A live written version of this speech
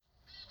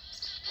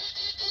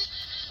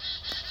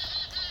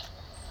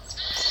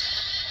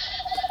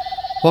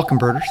Welcome,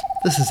 birders.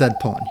 This is Ed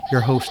Pullen,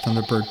 your host on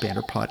the Bird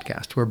Banter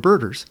podcast, where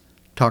birders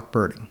talk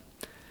birding.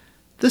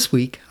 This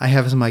week, I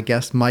have as my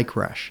guest Mike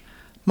Resch.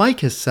 Mike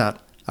has set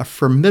a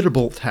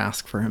formidable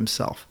task for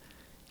himself.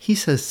 He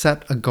has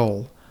set a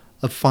goal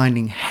of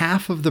finding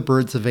half of the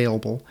birds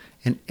available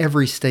in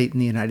every state in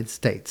the United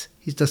States.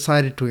 He's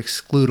decided to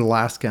exclude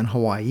Alaska and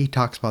Hawaii. He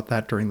talks about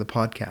that during the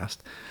podcast.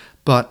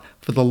 But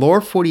for the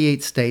lower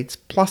 48 states,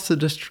 plus the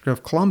District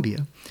of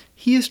Columbia,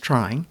 he is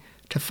trying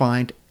to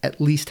find at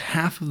least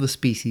half of the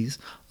species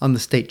on the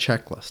state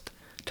checklist.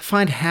 To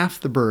find half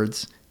the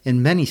birds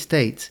in many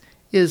states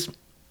is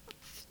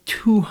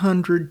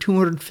 200,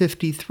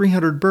 250,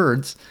 300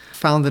 birds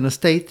found in a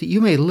state that you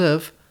may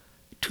live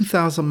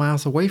 2,000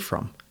 miles away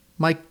from.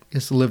 Mike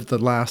has lived the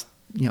last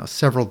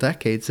several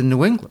decades in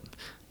New England,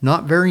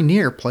 not very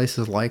near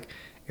places like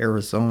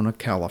Arizona,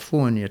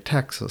 California,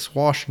 Texas,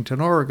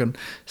 Washington, Oregon,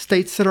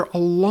 states that are a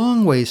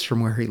long ways from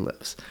where he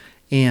lives.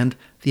 And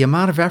the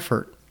amount of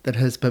effort that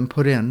has to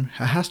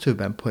have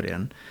been put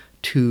in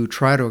to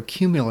try to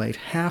accumulate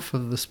half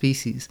of the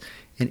species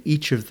in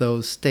each of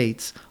those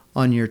states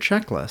on your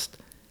checklist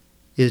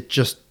is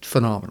just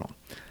phenomenal.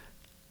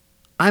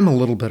 I'm a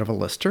little bit of a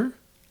lister.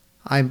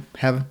 I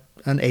have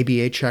an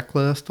ABA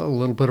checklist, a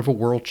little bit of a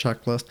world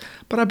checklist,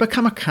 but I've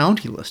become a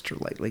county lister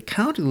lately.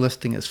 County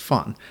listing is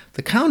fun.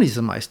 The counties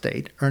in my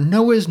state are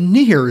nowhere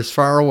near as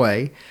far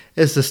away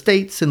as the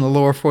states in the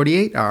lower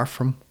 48 are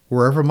from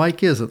wherever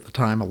Mike is at the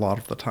time, a lot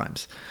of the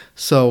times.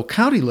 So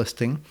county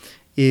listing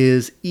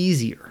is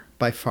easier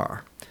by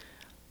far.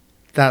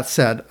 That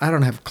said, I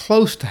don't have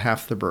close to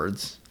half the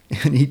birds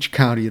in each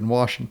county in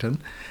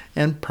Washington,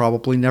 and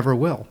probably never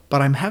will.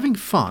 But I'm having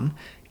fun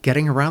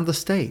getting around the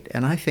state,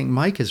 and I think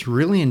Mike is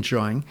really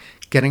enjoying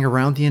getting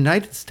around the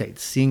United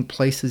States, seeing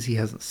places he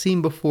hasn't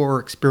seen before,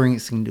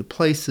 experiencing new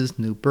places,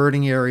 new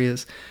birding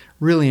areas,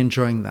 really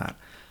enjoying that.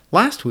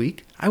 Last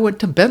week, I went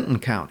to Benton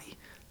County.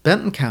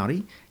 Benton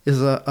County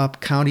is a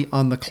county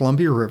on the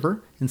Columbia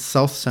River in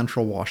south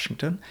central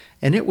Washington,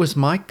 and it was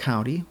my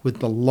county with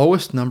the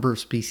lowest number of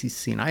species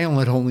seen. I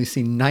had only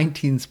seen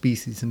 19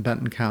 species in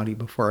Benton County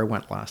before I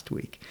went last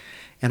week.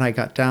 And I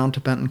got down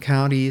to Benton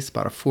County. It's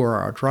about a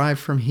 4-hour drive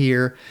from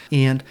here,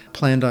 and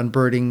planned on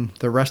birding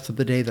the rest of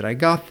the day that I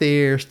got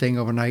there, staying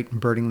overnight and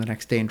birding the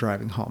next day and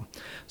driving home.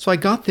 So I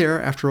got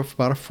there after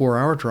about a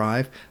 4-hour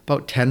drive,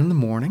 about 10 in the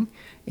morning,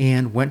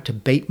 and went to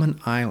Bateman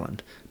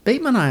Island.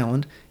 Bateman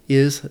Island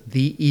is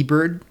the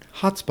eBird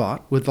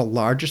hotspot with the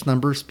largest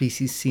number of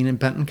species seen in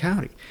Benton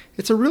County.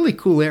 It's a really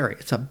cool area.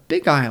 It's a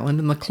big island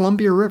in the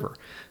Columbia River.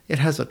 It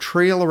has a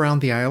trail around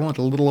the island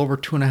a little over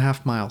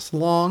 2.5 miles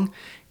long,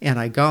 and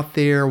I got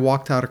there,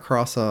 walked out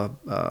across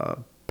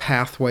a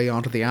pathway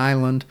onto the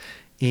island,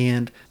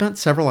 and spent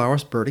several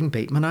hours birding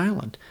Bateman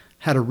Island.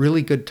 Had a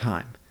really good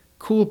time.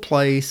 Cool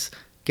place,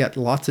 get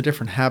lots of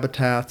different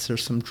habitats.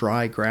 There's some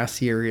dry,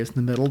 grassy areas in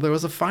the middle. There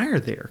was a fire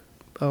there,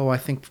 I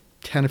think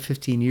 10 or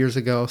 15 years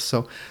ago,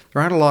 so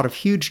there aren't a lot of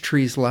huge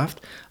trees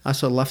left.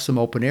 So I left some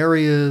open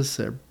areas,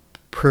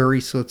 prairie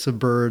sorts of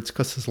birds,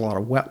 because there's a lot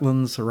of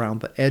wetlands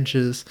around the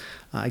edges.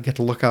 I get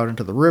to look out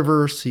into the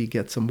river, so you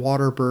get some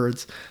water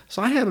birds.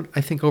 So I had,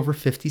 I think, over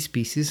 50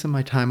 species in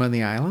my time on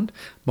the island,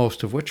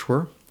 most of which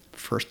were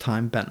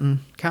first-time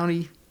Benton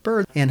County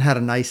birds, and had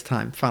a nice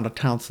time. Found a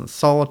Townsend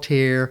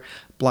solitaire,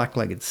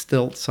 black-legged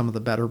stilt, some of the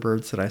better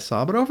birds that I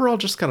saw, but overall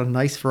just got a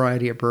nice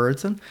variety of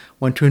birds and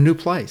went to a new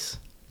place.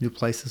 New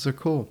places are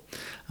cool.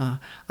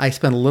 I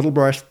spent a little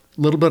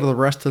bit of the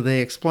rest of the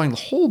day exploring a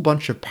whole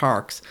bunch of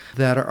parks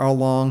that are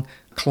along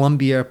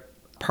Columbia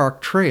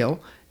Park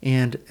Trail,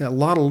 and a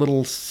lot of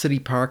little city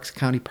parks,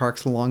 county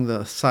parks along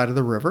the side of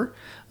the river.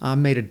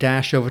 Made a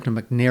dash over to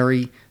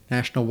McNairy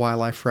National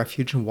Wildlife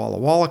Refuge in Walla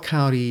Walla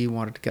County.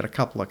 Wanted to get a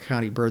couple of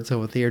county birds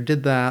over there.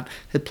 Did that.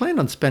 Had planned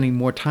on spending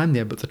more time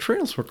there, but the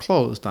trails were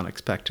closed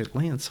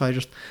unexpectedly, and so I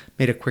just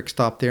made a quick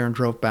stop there and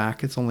drove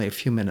back. It's only a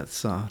few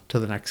minutes to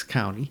the next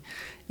county.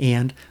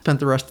 And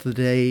spent the rest of the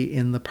day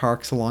in the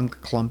parks along the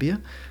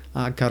Columbia.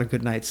 Got a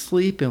good night's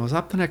sleep and was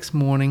up the next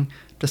morning.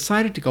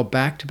 Decided to go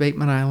back to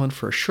Bateman Island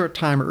for a short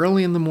time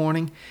early in the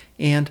morning,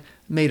 and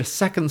made a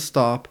second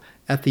stop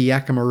at the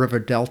Yakima River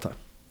Delta.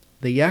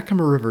 The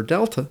Yakima River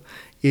Delta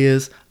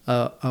is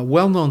a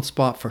well-known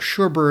spot for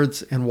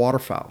shorebirds and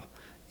waterfowl.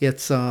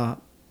 It's a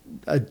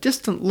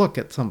distant look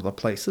at some of the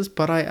places,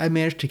 but I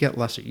managed to get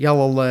lesser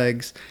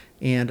yellowlegs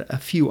and a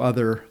few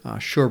other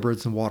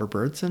shorebirds and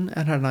waterbirds, and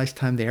had a nice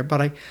time there.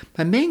 But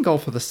my main goal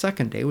for the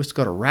second day was to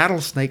go to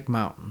Rattlesnake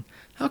Mountain.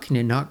 How can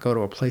you not go to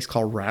a place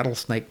called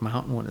Rattlesnake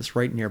Mountain when it's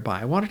right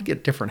nearby? I wanted to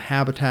get different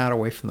habitat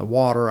away from the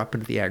water, up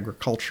into the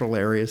agricultural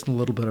areas, and a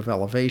little bit of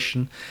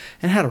elevation,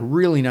 and had a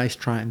really nice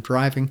time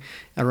driving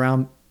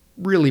around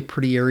really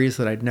pretty areas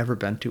that I'd never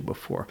been to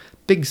before.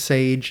 Big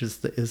sage is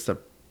the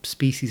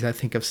species, I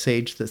think, of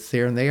sage that's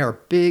there, and they are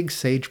big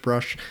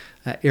sagebrush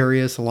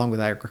areas along with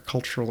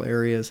agricultural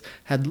areas.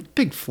 Had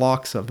big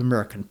flocks of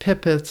American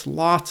pipits,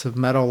 lots of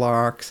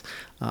meadowlarks,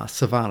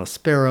 savanna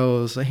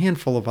sparrows, a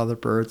handful of other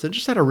birds, and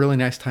just had a really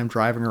nice time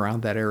driving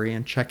around that area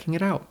and checking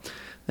it out.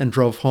 Then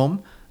drove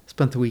home,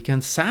 spent the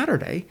weekend.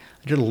 Saturday,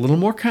 I did a little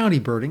more county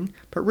birding,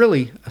 but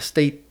really a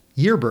state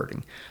year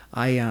birding.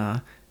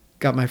 I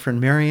got my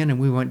friend Marion and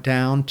we went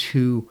down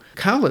to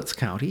Cowlitz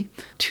County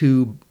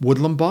to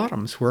Woodland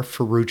Bottoms where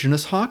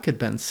ferruginous hawk had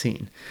been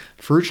seen.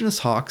 Ferruginous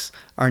hawks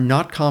are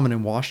not common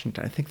in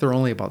Washington. I think there are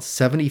only about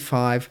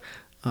 75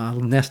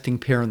 nesting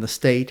pair in the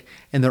state,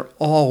 and they're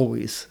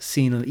always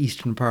seen in the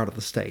eastern part of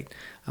the state.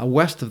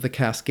 West of the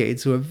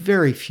Cascades, there are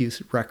very few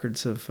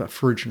records of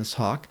ferruginous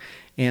hawk,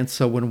 and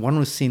so when one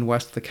was seen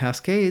west of the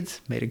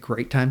Cascades, made a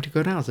great time to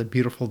go down. It was a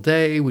beautiful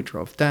day. We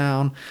drove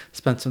down,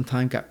 spent some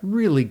time, got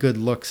really good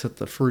looks at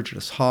the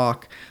ferruginous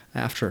hawk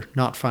after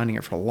not finding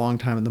it for a long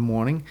time in the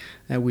morning.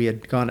 And we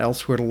had gone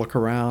elsewhere to look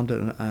around,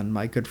 and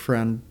my good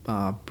friend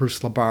Bruce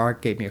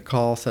Labar gave me a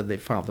call, said they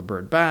found the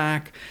bird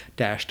back,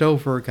 dashed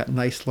over, got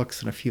nice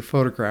looks and a few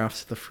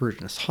photographs of the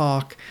ferruginous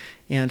hawk,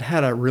 and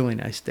had a really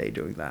nice day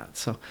doing that.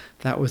 So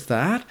that was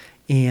that.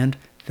 And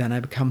then I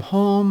come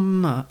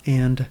home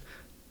and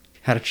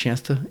had a chance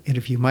to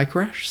interview Mike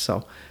Resch.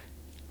 So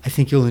I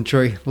think you'll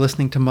enjoy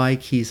listening to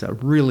Mike. He's a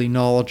really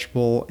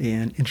knowledgeable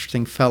and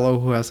interesting fellow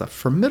who has a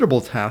formidable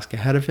task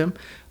ahead of him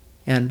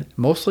and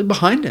mostly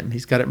behind him.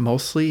 He's got it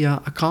mostly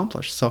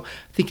accomplished. So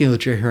I think you'll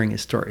enjoy hearing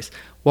his stories.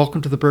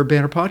 Welcome to the Bird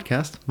Banter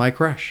Podcast, Mike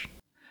Resch.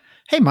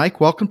 Hey, Mike,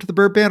 welcome to the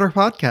Bird Banter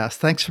Podcast.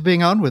 Thanks for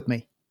being on with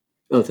me.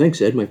 Oh,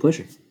 thanks, Ed. My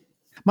pleasure.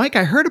 Mike,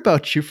 I heard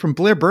about you from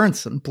Blair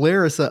Burnson.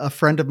 Blair is a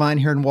friend of mine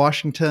here in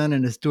Washington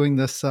and is doing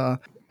this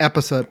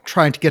episode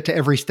trying to get to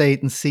every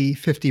state and see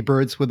 50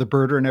 birds with a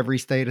birder in every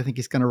state. I think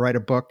he's going to write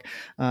a book.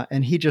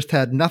 And he just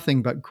had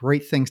nothing but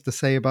great things to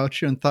say about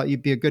you and thought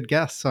you'd be a good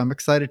guest. So I'm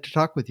excited to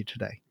talk with you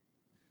today.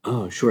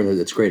 Oh, sure.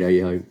 That's great.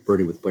 I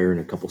birded with Blair in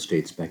a couple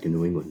states back in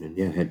New England,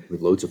 and had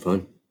loads of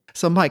fun.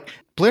 So, Mike,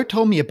 Blair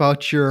told me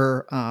about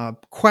your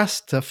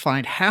quest to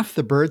find half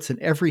the birds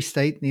in every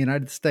state in the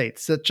United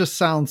States. That just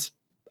sounds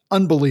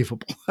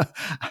unbelievable.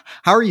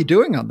 How are you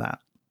doing on that?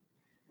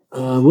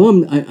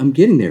 Well, I'm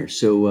getting there.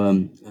 So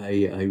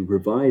I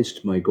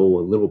revised my goal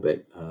a little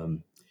bit.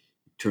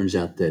 Turns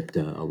out that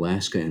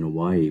Alaska and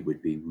Hawaii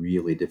would be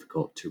really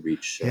difficult to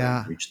reach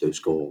those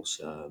goals.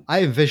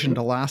 I envisioned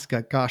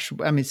Alaska. Gosh,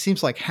 I mean, it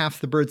seems like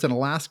half the birds in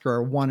Alaska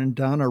are one and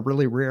done or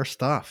really rare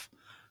stuff.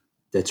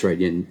 That's right.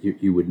 And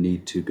you would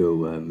need to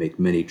go make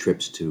many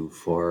trips to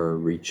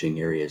far-reaching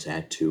areas,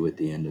 at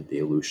the end of the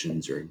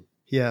Aleutians or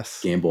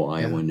Gamble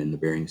Island and the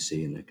Bering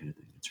Sea and that kind of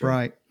thing. That's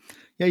right.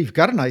 Yeah, you've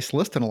got a nice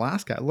list in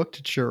Alaska. I looked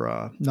at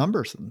your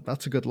numbers, and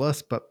that's a good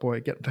list. But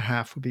boy, getting to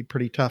half would be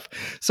pretty tough.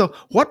 So,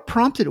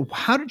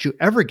 how did you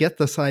ever get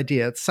this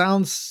idea? It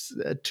sounds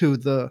I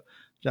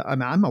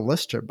mean, I'm a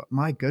lister, but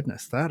my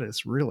goodness, that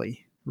is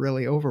really,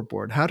 really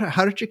overboard. How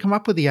did you come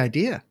up with the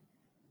idea?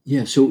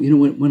 Yeah, so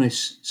when I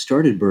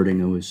started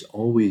birding, I was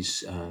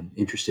always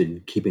interested in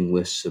keeping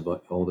lists of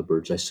all the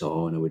birds I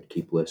saw, and I would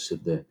keep lists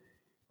of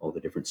all the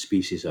different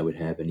species I would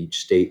have in each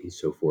state and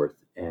so forth.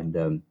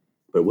 And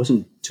but it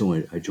wasn't until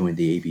I joined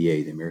the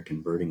ABA, the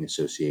American Birding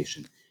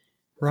Association,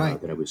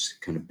 that I was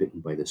kind of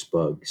bitten by this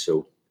bug.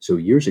 So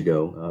years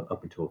ago,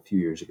 up until a few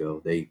years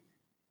ago, they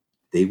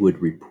would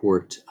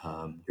report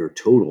your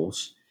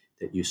totals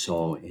that you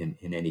saw in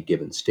any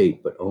given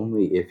state, but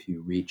only if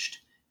you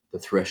reached the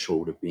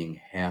threshold of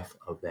being half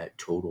of that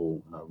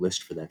total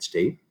list for that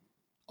state.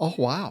 Oh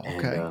wow!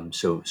 Okay. And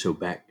so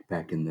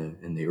back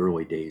in the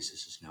early days,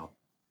 this is now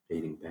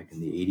dating back in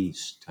the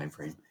 '80s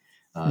timeframe.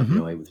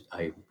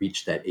 I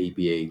reached that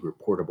ABA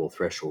reportable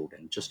threshold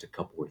in just a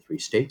couple or three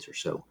states or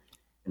so,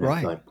 and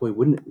I thought, boy,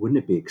 wouldn't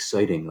it be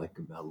exciting, like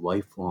a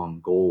lifelong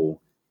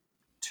goal,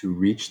 to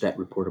reach that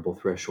reportable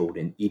threshold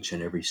in each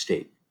and every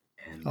state?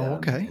 And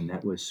and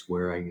that was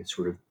where I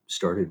sort of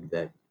started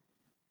that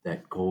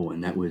goal,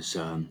 and that was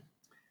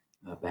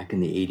back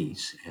in the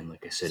 '80s. And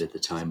like I said, at the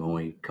time,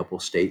 only a couple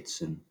states,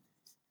 and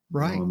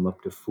now I'm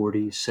up to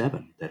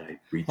 47 that I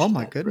reached. Oh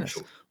my goodness!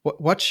 Threshold.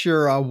 What's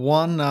your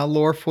one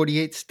lower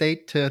 48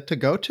 state to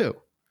go to?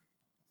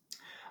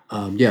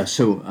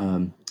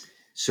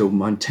 So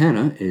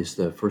Montana is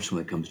the first one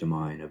that comes to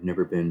mind. I've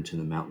never been to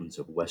the mountains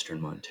of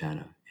western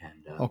Montana,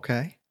 and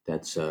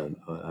that's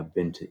I've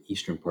been to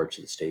eastern parts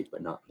of the state,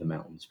 but not the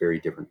mountains. Very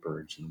different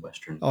birds in the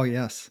western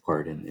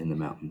part in the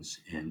mountains,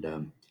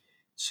 and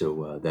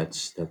so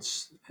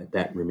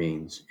that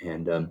remains.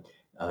 And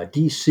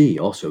DC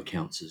also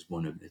counts as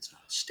one of, it's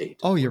not a state.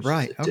 Oh, you're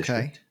right.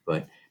 District,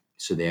 but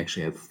so they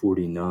actually have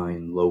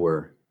 49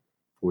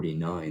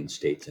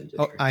 states and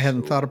districts. Oh, I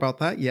hadn't thought about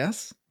that.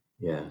 Yes.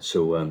 Yeah.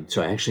 So I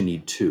actually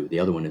need two. The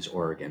other one is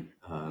Oregon.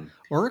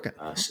 Oregon.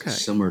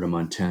 Similar to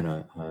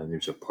Montana,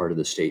 there's a part of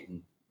the state,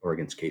 in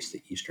Oregon's case,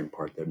 the eastern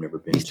part, that I've never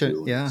been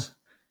to. Yeah.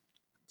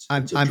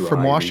 I'm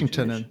from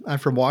Washington, and I'm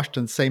from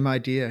Washington. Same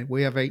idea.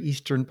 We have a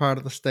eastern part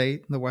of the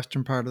state and the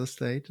western part of the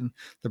state, and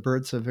the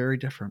birds are very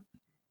different.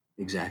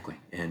 Exactly.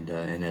 And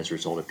as a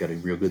result, I've got a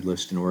real good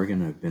list in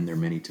Oregon. I've been there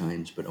many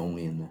times, but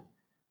only in the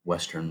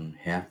western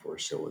half or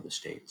so of the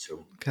state.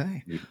 So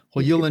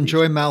well, you'll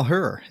enjoy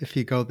Malheur if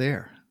you go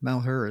there.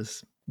 Malheur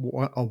is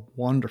a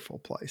wonderful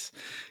place.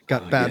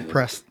 Got bad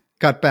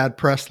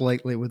press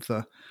lately with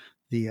the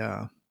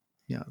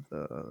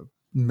the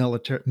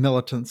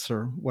militants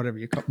or whatever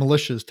you call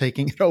militias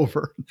taking it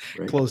over,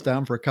 Right. closed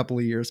down for a couple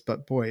of years.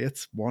 But boy,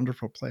 it's a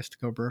wonderful place to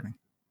go birding.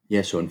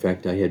 Yeah, so in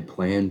fact, I had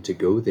planned to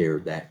go there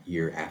that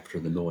year after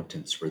the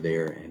militants were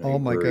there, and I Oh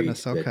my worried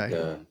goodness. that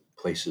Okay.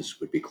 places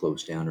would be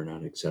closed down or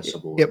not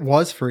accessible. It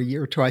was for a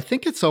year or two. I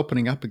think it's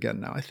opening up again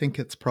now. I think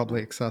it's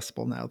probably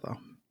accessible now, though.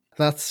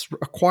 That's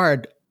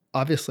required,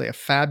 obviously, a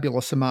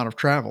fabulous amount of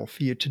travel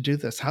for you to do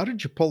this. How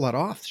did you pull that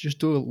off? Did you just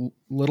do it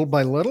little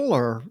by little,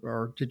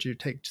 or did you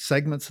take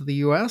segments of the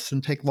U.S.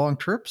 and take long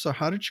trips, or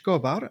how did you go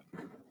about it?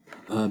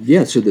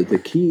 Yeah, so the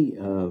key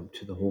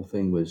to the whole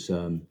thing was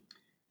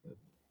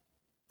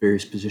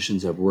various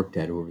positions I've worked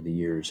at over the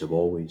years have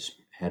always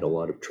had a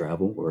lot of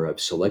travel, or I've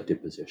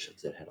selected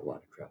positions that had a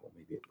lot of travel.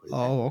 Maybe I put it that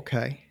Oh, way.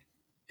 okay.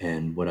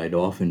 And what I'd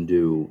often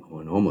do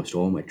on almost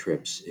all my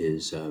trips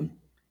is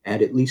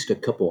add at least a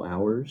couple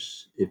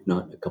hours, if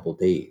not a couple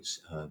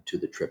days, to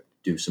the trip,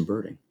 do some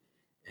birding.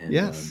 And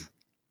Yes,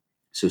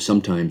 so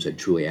sometimes I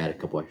truly add a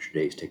couple extra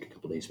days, take a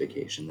couple days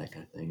vacation, that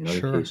kind of thing. In other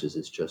sure. cases,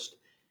 it's just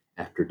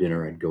after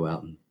dinner, I'd go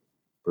out and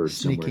bird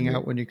somewhere Sneaking out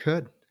near. when you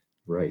could.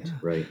 Right, Yeah.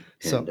 right.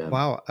 So,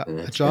 wow, And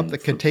a that's job been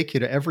that could for, take you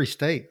to every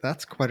state.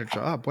 That's quite a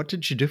job. What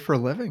did you do for a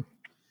living?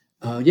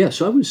 yeah,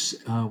 so I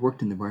was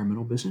worked in the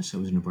environmental business. I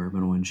was an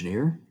environmental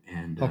engineer.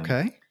 And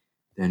Okay.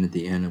 then at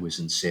the end, I was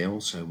in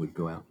sales. I would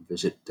go out and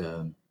visit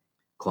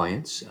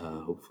clients,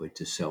 hopefully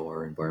to sell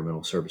our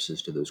environmental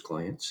services to those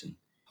clients.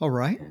 All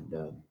right. And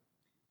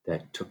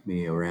that took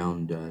me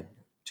around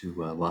to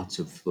lots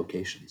of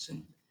locations.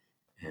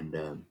 And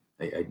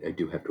I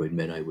do have to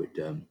admit, I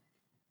would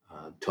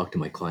talk to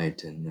my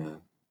client,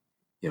 and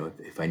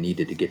if I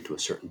needed to get to a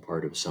certain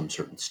part of some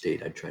certain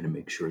state, I'd try to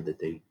make sure that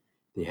they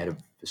had a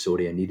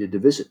facility I needed to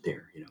visit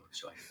there.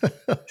 So I try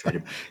to try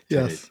to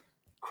Yes.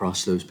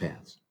 cross those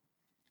paths.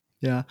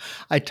 Yeah,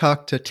 I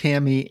talked to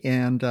Tammy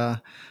and I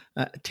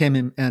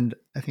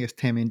think it's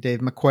Tammy and Dave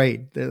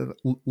McQuaid, the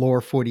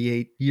lower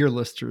 48 year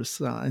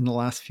listers in the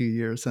last few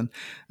years, and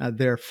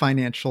they're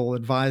financial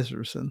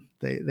advisors, and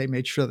they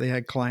made sure they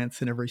had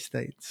clients in every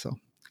state. So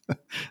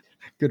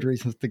good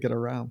reasons to get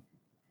around.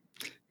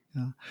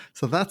 Yeah,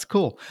 so that's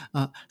cool.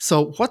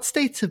 So what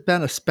states have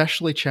been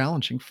especially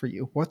challenging for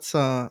you?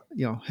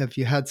 Have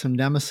you had some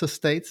nemesis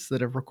states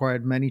that have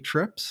required many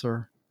trips,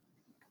 or?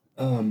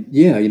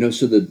 Yeah,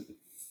 so the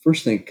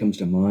first thing that comes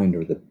to mind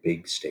are the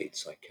big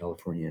states like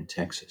California and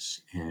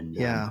Texas, and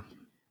Yeah,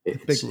 the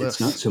big it's not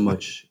lists. so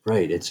much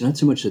right. It's not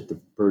so much that the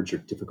birds are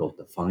difficult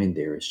to find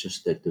there. It's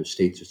just that those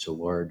states are so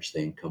large;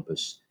 they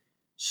encompass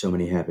so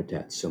many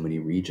habitats, so many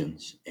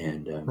regions,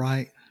 and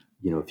Right,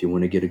 if you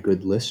want to get a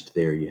good list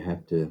there, you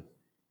have to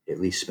at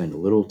least spend a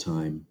little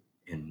time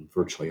in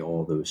virtually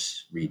all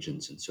those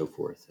regions and so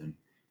forth. And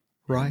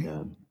right.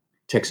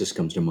 Texas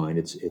comes to mind.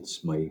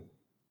 It's my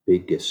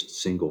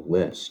biggest single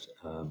list,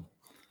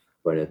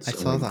 but I it's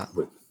saw only that.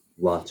 with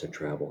lots of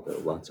travel, though,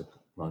 lots of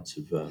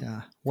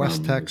Yeah, West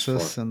from as far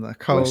Texas and the West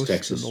coast and the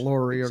Texas,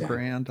 lower Rio exactly.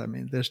 Grande. I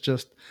mean, there's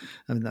just,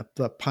 I mean,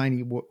 the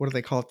piney, what do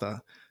they call it?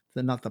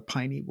 The not the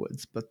piney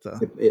woods, but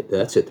the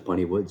That's it, the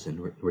Piney Woods in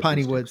piney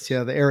Northeast woods. Texas. Yeah,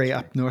 the That's area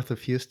right. up north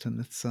of Houston.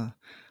 It's a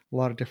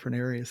lot of different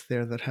areas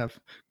there that have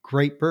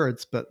great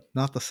birds, but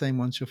not the same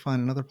ones you'll find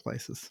in other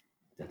places.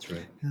 That's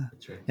right. Yeah.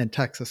 That's right. In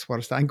Texas,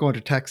 I'm going to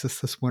Texas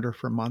this winter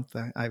for a month.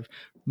 I've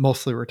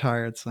mostly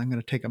retired, so I'm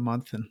going to take a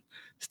month and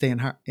stay in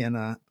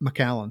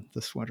McAllen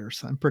this winter.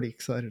 So I'm pretty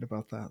excited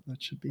about that.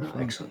 That should be fun.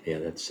 Excellent. Yeah,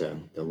 that's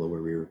the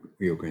lower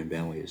Rio Grande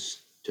Valley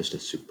is just a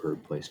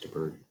superb place to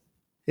bird.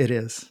 It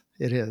is.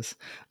 It is.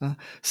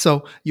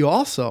 So you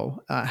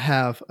also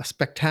have a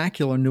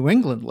spectacular New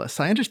England list.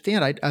 I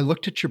understand. I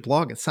looked at your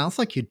blog. It sounds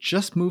like you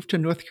just moved to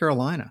North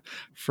Carolina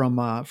from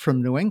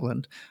New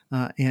England,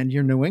 and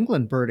your New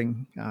England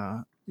birding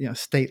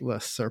state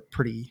lists are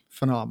pretty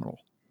phenomenal.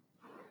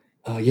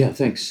 Yeah,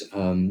 thanks.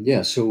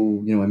 Yeah, so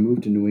I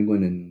moved to New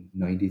England in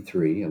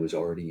 '93. I was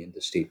already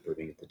into state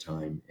birding at the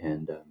time,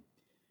 and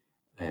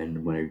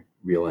when I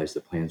realized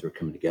the plans were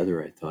coming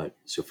together, I thought,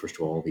 so first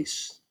of all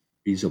these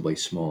reasonably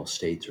small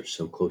states are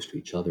so close to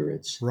each other.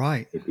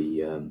 Right. It'd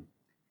be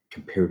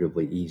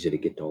comparatively easy to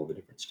get to all the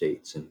different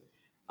states. And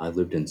I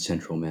lived in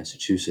central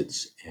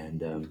Massachusetts,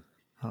 and the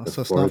So it's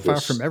not far from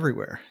farthest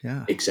everywhere.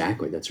 Yeah.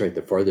 exactly, that's right.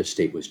 The farthest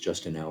state was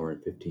just an hour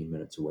and 15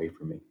 minutes away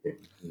from me. At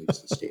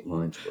least the state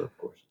lines were, of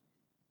course.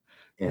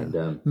 Yeah.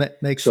 And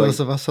Makes so I those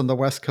of us on the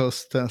West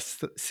Coast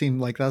seem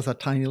like that's a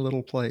tiny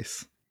little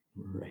place.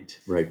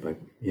 right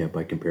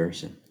by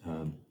comparison,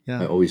 I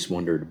Yeah. always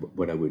wondered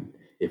what I would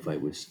if I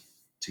was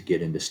to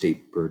get into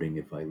state birding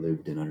if I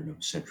lived in, I don't know,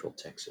 Central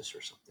Texas or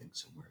something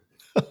somewhere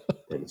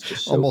that it's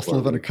just so Almost far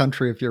live in a away from.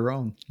 country of your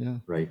own. Yeah.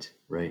 Right.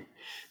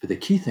 But the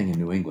key thing in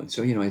New England,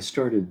 so I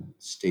started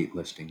state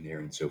listing there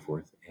and so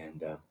forth, and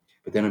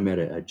but then I met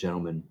a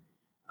gentleman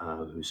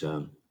who's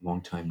a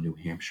longtime New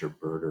Hampshire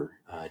birder,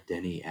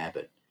 Denny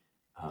Abbott.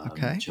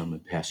 Okay.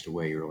 Gentleman passed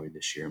away early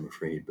this year, I'm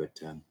afraid, but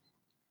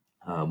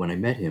when I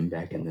met him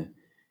back in the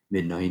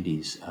mid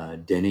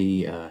 '90s,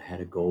 Denny had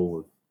a goal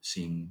of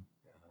seeing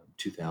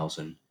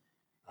 2,000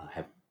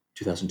 have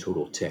 2,000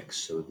 total ticks,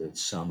 so the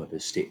sum of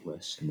his state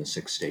lists in the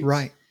 6 states.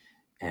 Right.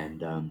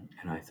 And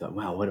I thought,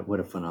 wow, what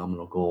a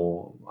phenomenal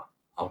goal!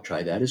 I'll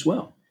try that as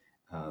well.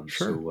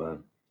 Sure.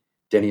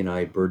 Denny and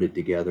I birded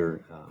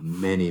together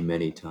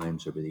many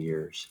times over the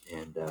years,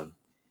 and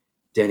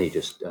Denny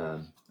just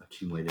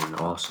accumulated an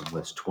awesome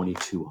list.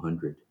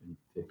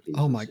 2,250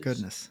 Oh was my his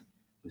goodness.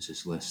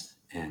 list,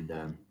 and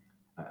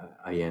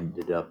I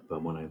ended up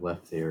when I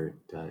left there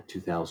at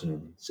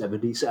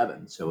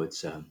 2,077. So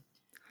it's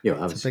It's a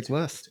obviously big it's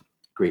list. a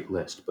great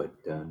list, but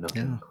Yeah.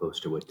 nothing close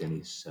to what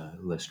Denny's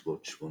list,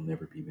 which will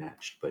never be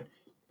matched. But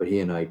he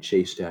and I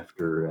chased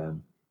after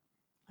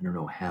I don't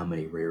know how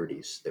many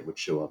rarities that would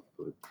show up.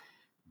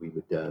 We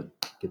would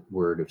get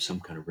word of some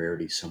kind of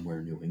rarity somewhere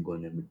in New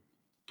England, and would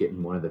get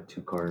in one of the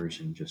two cars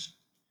and just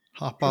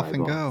Hop off drive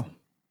and off go.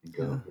 and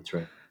Yeah. go. That's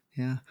right.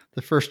 Yeah.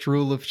 The first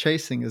rule of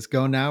chasing is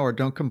go now or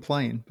don't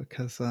complain,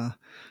 because the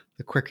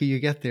quicker you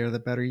get there, the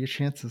better your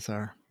chances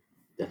are.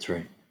 That's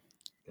right.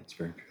 That's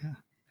very true. Yeah.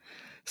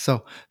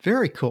 So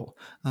very cool.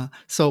 Do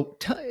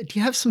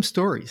you have some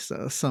stories,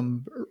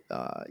 some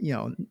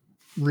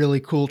really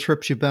cool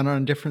trips you've been on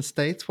in different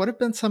states? What have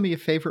been some of your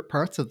favorite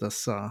parts of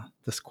this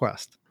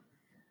quest?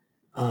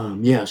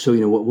 Yeah.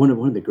 So one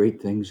of the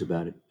great things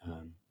about it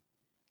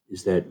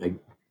is that I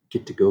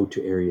get to go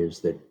to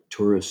areas that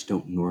tourists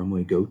don't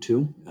normally go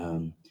to.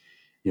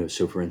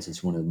 So for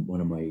instance,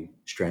 one of my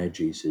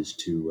strategies is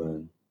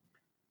to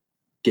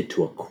get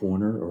to a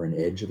corner or an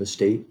edge of a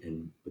state,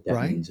 and what that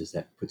Right. means is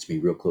that puts me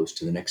real close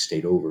to the next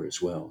state over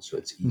as well. So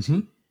it's Mm-hmm.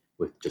 easy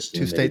with just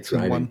Two limited states in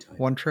driving one time.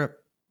 one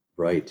trip.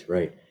 Right,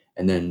 right.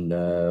 And then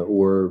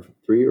or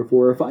 3 or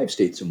 4 or 5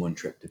 states in one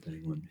trip,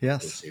 depending on how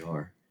close Yes. they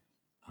are.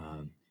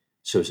 Um,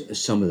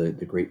 some of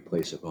the great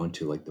places I've gone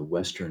to, like the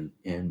western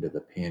end of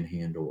the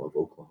Panhandle of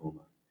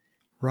Oklahoma,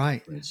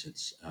 Right. for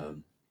instance.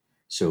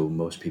 So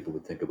most people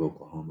would think of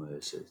Oklahoma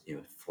as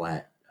a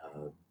flat,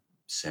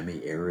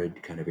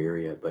 semi-arid kind of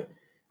area, but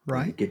when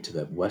you Right. get to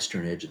the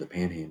western edge of the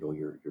Panhandle,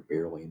 you're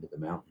barely into the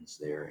mountains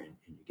there, and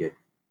you get a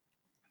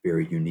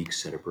very unique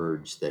set of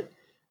birds that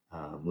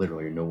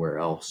literally are nowhere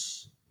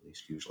else, at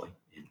least usually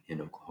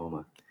in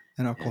Oklahoma.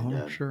 In And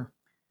Oklahoma, sure.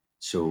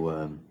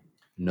 so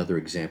another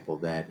example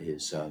of that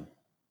is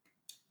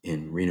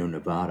in Reno,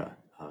 Nevada,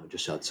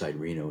 just outside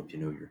Reno. If you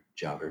know your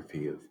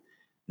geography of A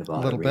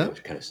Nevada, little Reno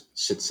bit. kind of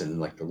sits in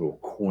like the little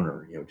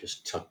corner,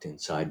 just tucked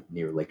inside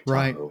near Lake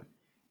Right. Tahoe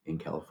in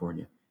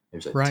California.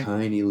 There's a Right.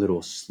 tiny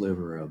little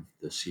sliver of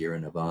the Sierra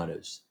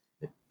Nevadas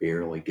that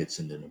barely gets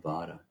into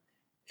Nevada.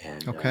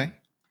 And, Okay.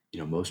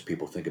 most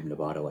people think of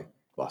Nevada like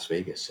Las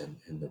Vegas and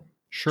the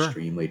Sure.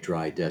 extremely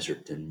dry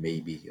desert and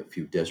maybe a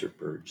few desert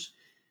birds.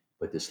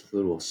 But this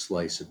little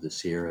slice of the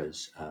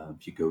Sierras,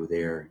 if you go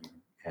there, you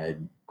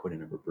had quite a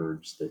number of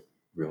birds that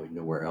really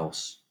nowhere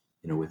else,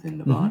 within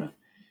Mm-hmm. Nevada.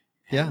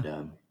 Yeah.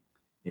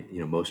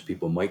 And, most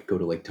people might go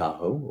to Lake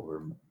Tahoe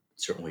or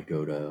certainly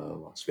go to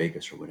Las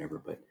Vegas or whatever,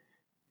 but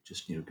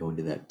just, going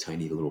to that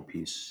tiny little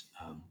piece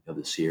of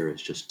the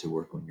Sierras just to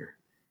work on your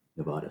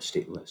Nevada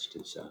state list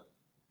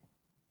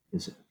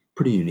is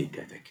pretty unique,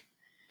 I think.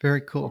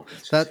 Very All cool.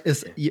 things That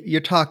considered. is, Yeah.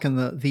 you're talking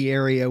the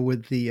area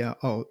with the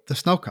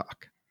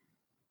snowcock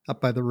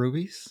up by the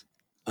rubies.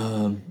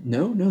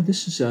 No.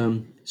 This is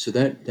so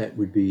that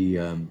would be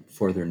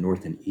farther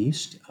north and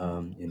east in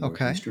Okay.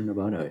 northeastern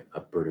Nevada.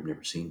 A bird I've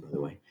never seen, by the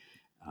way.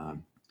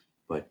 Um,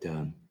 but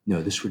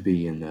no, this would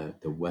be in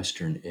the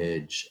western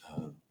edge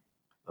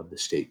of the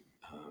state,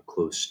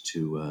 close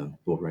to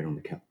well, right on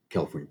the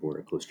California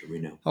border, close to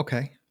Reno.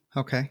 Okay.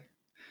 Okay.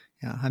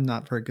 Yeah, I'm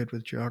not very good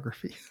with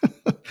geography.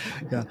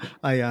 Yeah,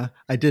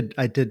 I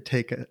did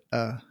take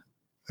a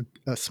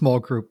small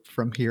group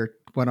from here.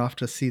 Went off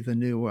to see the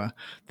new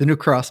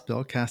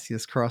crossbill,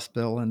 Cassius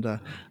crossbill, and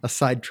a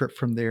side trip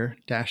from there.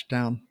 Dashed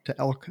down to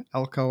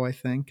Elko, I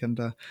think, and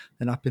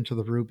then up into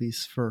the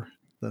Rubies for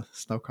the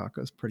snowcock.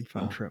 It was a pretty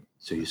fun Oh, trip.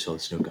 so you saw the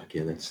snowcock?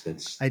 Yeah,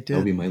 I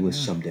that'll be did. my list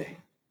Yeah. someday.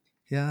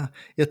 Yeah,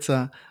 it's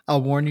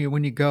I'll warn you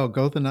when you go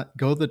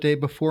the day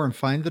before and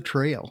find the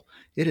trail.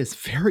 It is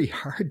very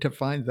hard to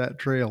find that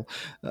trail.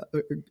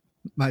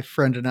 My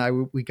friend and I,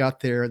 we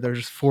got there.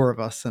 There's four of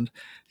us, and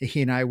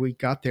he and I, we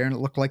got there, and it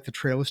looked like the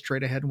trail was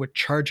straight ahead. And we're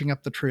charging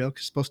up the trail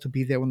 'cause it's supposed to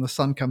be there when the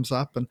sun comes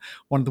up. And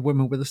one of the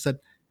women with us said,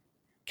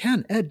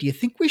 "Ken, Ed, do you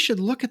think we should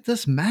look at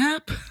this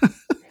map?"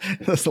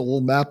 There's a little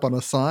map on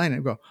a sign,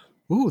 and go,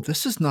 "Ooh,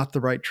 this is not the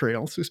right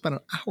trail." So we spent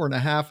an hour and a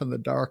half in the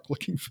dark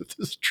looking for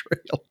this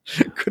trail.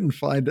 Couldn't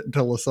find it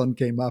until the sun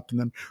came up, and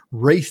then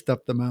raced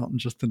up the mountain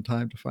just in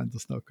time to find the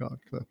snowcock.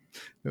 So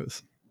it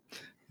was,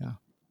 yeah,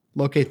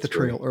 locate the That's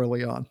trail great,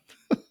 early on.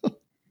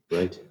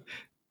 right?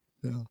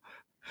 Yeah.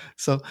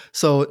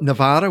 So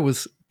Nevada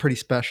was pretty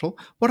special.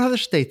 What other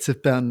states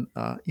have been,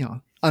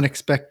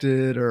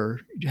 unexpected or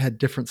had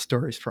different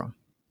stories from?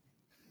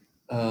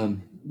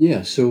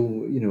 Yeah,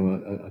 so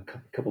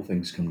couple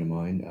things come to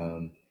mind.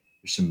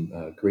 There's some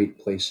great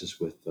places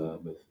with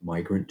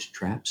migrant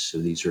traps. So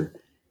these are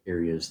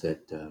areas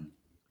that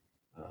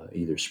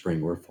either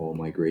spring or fall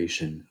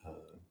migration,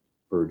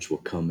 birds will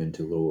come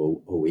into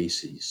little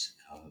oases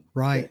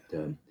Right.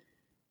 that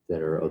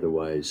that are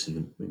otherwise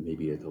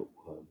maybe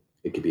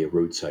it could be a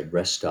roadside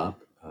rest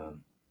stop.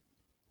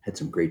 Had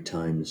some great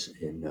times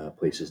in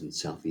places in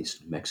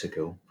southeast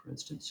Mexico, for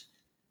instance.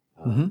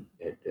 Hmm.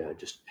 It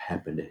just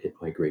happened to hit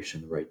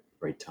migration the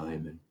right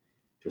time and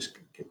just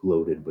get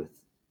loaded with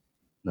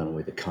not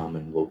only the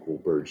common local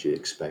birds you'd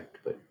expect,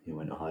 but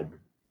an odd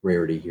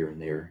rarity here and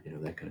there,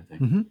 that kind of thing.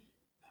 Hmm.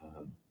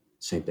 Um,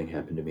 Same thing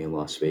happened to me in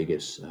Las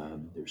Vegas.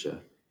 There's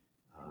a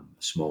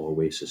small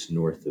oasis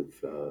north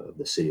of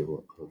the city of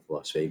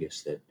Las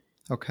Vegas that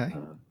Okay.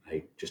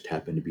 I just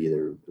happened to be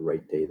there the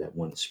right day that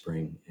one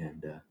spring,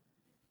 and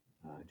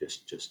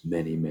just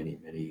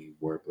many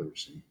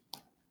warblers and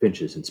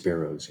finches and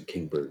sparrows and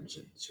kingbirds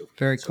and so forth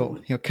Very and so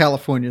cool. on.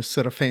 California's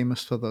sort of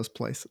famous for those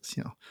places,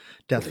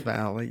 Death Right,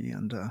 Valley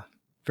and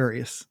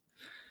various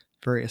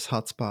various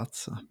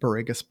hotspots,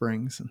 Borrega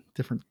Springs and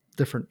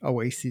different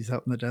oases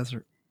out in the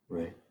desert.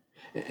 right.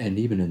 And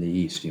even in the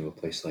east, a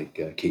place like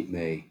Cape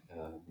May,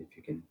 if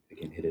you can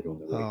again hit it on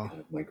the right Oh, kind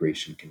of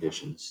migration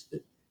conditions,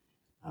 that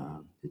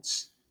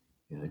it's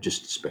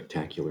just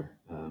spectacular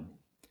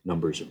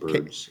numbers of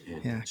Cape, birds,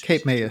 and yeah, it's Cape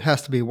just May. it's It a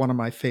has to be one of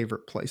my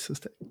favorite places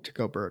to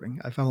go birding.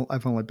 I've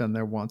only been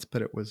there once,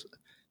 but it was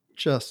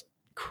just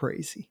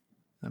crazy.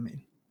 I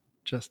mean,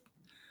 just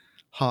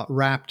hot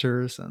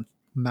raptors and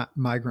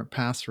migrant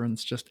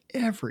passerines just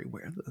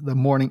everywhere. The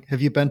morning.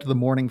 Have you been to the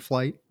morning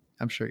flight?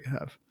 I'm sure you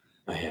have.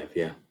 I have,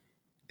 yeah.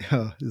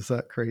 Is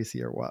that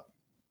crazy or what?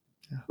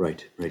 Yeah,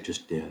 Right.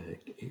 Just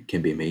it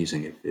can be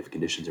amazing if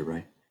conditions are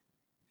right.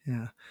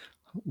 yeah.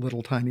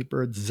 Little tiny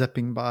birds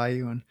zipping by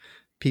you, and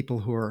people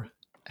who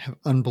have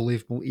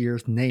unbelievable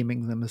ears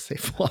naming them as they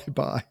fly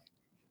by.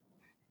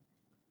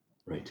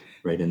 Right,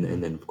 Yeah.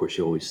 and then of course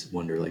you always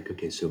wonder, like,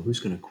 okay, so who's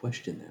going to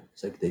question them?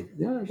 It's like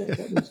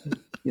that was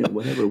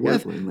whatever Yeah,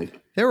 warbling, like,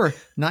 there were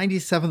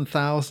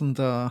 97,000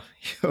 of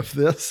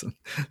this and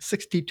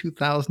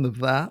 62,000 of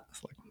that.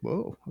 It's like,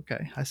 whoa,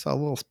 okay. I saw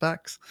little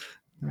specks.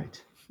 Yeah,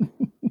 right.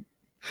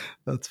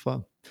 that's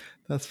fun.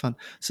 That's fun.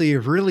 So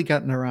you've really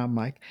gotten around,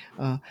 Mike.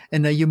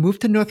 And now you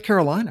moved to North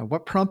Carolina.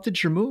 What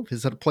prompted your move?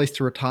 Is it a place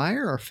to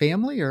retire or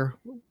family or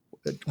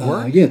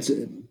work? Yeah, it's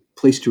a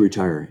place to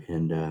retire,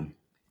 and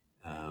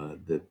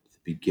the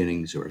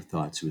beginnings or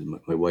thoughts was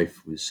my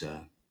wife was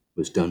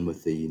done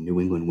with the New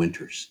England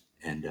winters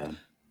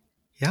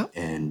Yeah.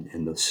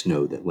 and the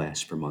snow that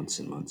lasts for months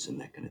and months and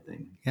that kind of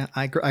thing. Yeah.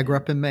 I grew And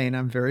up in Maine.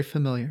 I'm very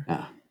familiar.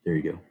 there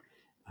you go.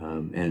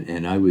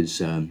 And I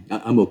was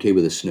I'm okay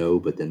with the snow,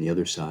 but then the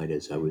other side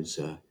is I was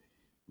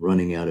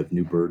running out of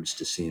new birds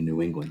to see in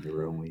New England. There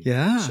were only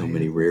Yeah. so Yeah.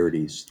 many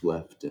rarities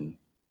left, and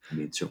I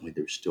mean certainly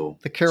there's still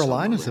The some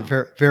Carolinas are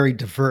around. very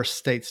diverse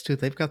states too.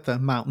 They've got the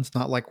mountains,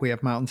 not like we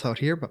have mountains out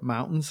here, but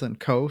mountains and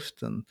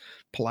coast and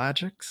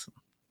pelagics,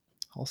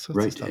 all sorts of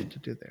Right, stuff to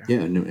do there.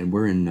 yeah, and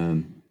we're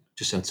in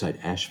just outside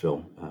Asheville,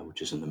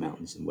 which is in the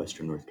mountains in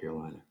western North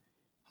Carolina,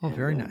 Oh, and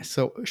very nice.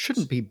 So it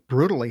shouldn't be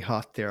brutally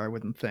hot there, I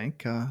wouldn't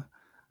think.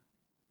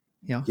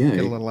 yeah, Get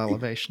a little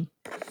elevation.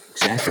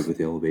 exactly with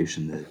the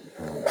elevation that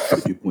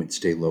the dew points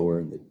stay lower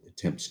and the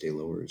temps stay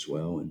lower as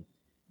well, and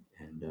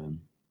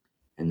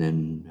and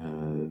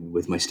then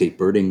with my state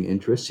birding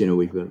interests,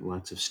 we've got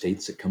lots of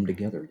states that come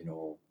together,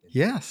 all in the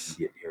Yes.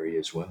 immediate area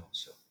as well.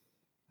 So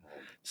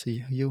So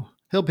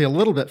he'll be a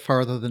little bit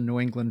farther than New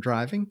England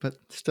driving, but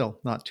still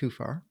not too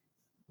far.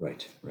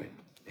 right,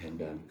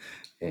 and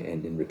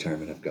and in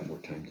retirement, I've got more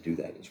time to do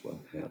that as well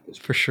now at this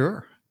For point.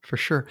 sure. For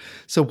sure.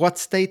 So what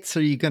states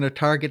are you going to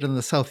target in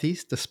the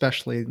southeast,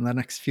 especially in the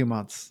next few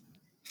months?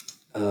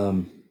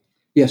 Um,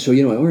 yeah, so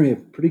I already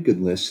have pretty good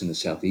lists in the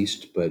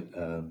southeast, but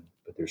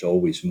there's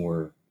always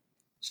more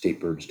state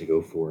birds to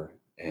go for,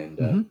 and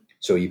Hmm.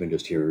 so even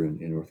just here in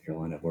North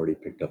Carolina, I've already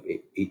picked up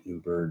eight new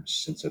birds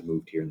since I've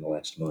moved here in the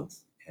last month,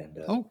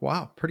 Oh,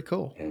 wow. Pretty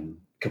cool. and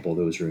a couple of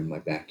those are in my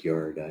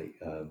backyard.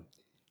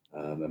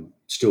 I'm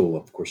still,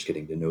 of course,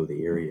 getting to know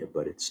the area,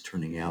 but it's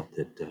turning out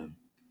that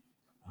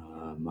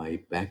my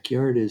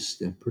backyard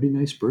is a pretty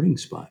nice birding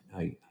spot.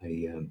 I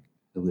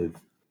live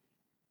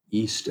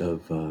east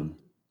of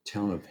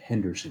town of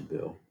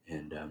Hendersonville,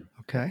 and I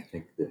Okay.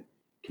 think that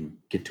can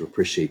get to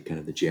appreciate kind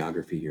of the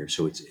geography here.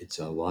 So it's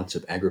lots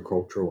of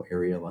agricultural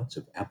area, lots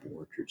of apple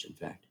orchards, in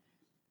fact.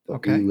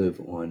 But we Okay. live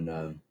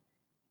on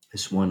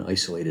this one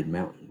isolated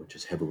mountain, which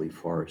is heavily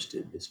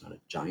forested. It's not a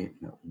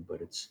giant mountain,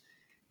 but it's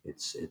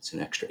an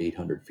extra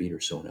 800 feet or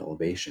so in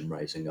elevation,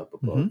 rising up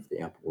above Hmm. the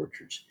apple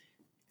orchards.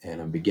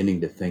 And I'm beginning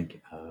to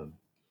think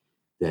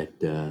that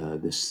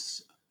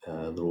this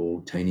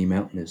little tiny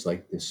mountain is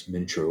like this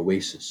miniature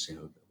oasis,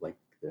 like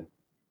the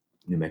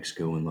New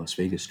Mexico and Las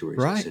Vegas stories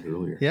I Right. said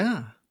earlier.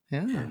 Yeah.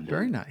 Yeah. And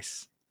Very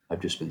nice. I've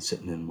just been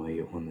sitting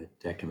on the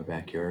deck in my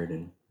backyard,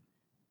 and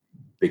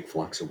big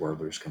flocks of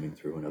warblers coming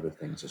through and other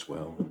things as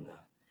well. And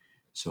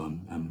so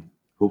I'm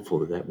hopeful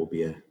that will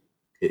be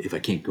if I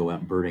can't go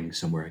out birding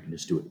somewhere, I can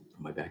just do it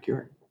from my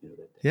backyard.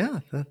 Yeah,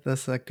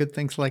 that's good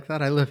things like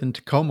that. I live in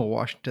Tacoma,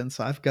 Washington,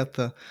 so I've got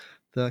the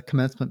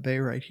Commencement Bay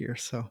right here.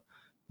 So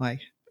my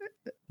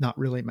not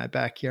really my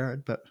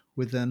backyard, but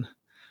within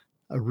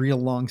a real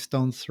long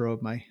stone's throw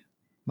of my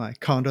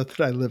condo that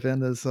I live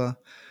in is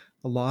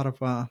a lot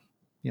of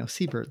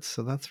seabirds,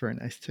 so that's very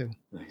nice too.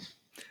 Nice.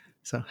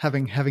 So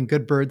having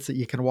good birds that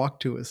you can walk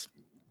to is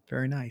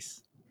very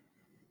nice.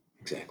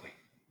 Exactly.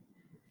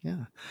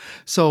 Yeah.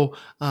 So,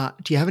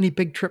 do you have any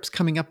big trips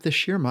coming up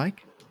this year,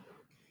 Mike?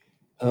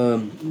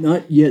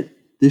 Not yet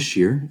this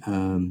year,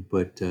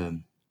 but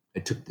I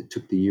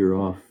took the year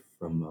off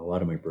from a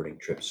lot of my birding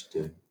trips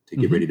to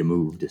get Hmm. ready to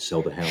move, to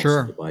sell the house, and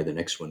to Sure. buy the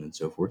next one, and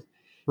so forth.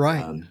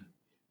 Right. Um,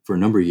 for a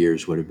number of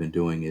years, what I've been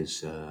doing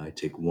is I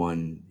take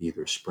one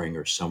either spring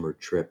or summer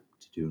trip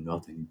to do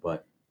nothing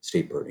but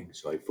state birding.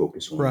 So I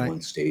focus on Right.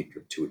 one state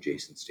or two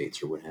adjacent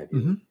states or what have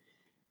you, Hmm.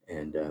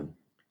 and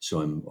so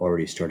I'm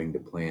already starting to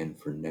plan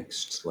for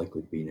next,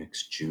 likely to be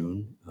next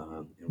June.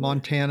 And what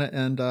Montana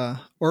and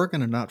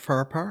Oregon are not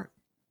far apart,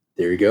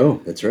 There you go.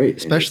 That's right.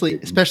 And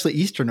especially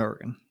Eastern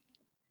Oregon.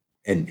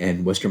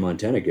 and Western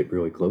Montana get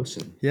really close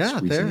and Yeah,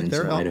 squeezing in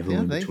some Idaho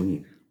yeah, in they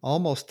between.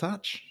 almost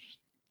touch.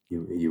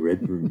 You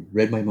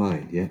read my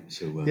mind, yeah.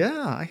 So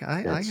Yeah,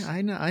 that's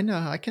I know.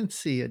 I can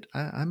see it.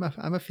 I'm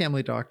a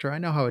family doctor. I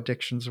know how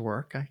addictions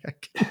work. I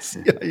can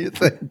see how you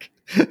think.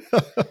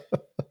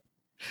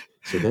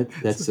 so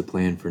that's the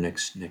plan for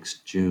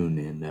next June.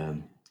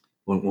 And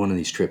one of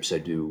these trips I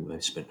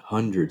spent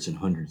hundreds and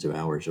hundreds of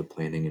hours of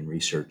planning and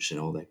research and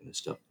all that kind of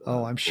stuff,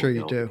 Oh, I'm sure pulling it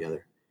you all do.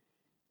 together.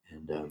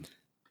 And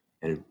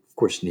of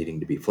course needing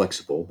to be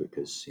flexible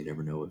because you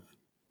never know if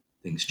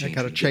things I change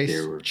got to when you get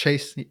there. Or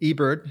chase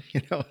eBird.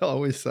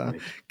 Always right,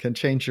 can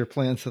change your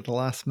plans at the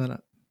last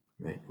minute.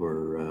 right,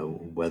 or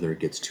weather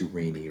gets too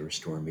rainy or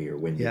stormy or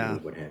windy or Yeah,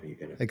 what have you. You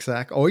got to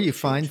exactly. Or you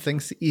find change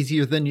plans. things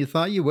easier than you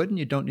thought you would, and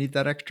you don't need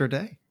that extra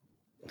day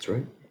That's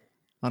right.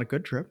 on a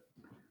good trip.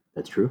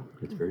 That's true.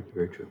 That's very,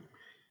 very true.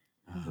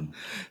 Um,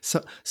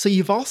 So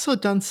you've also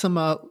done some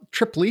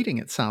trip leading.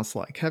 It sounds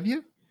like, have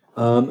you?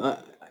 um, I,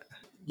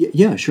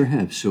 yeah, I sure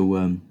have. So,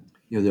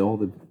 all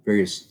the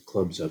various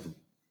clubs I've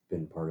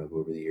been part of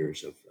over the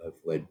years, I've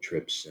led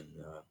trips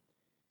uh,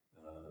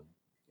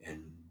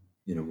 and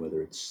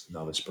whether it's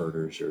novice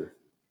birders or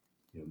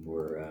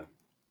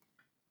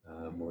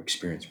more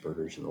experienced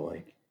birders and the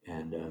like,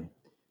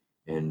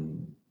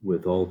 and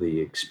with all the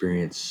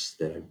experience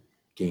that I've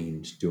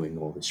gained doing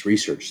all this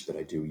research that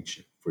I do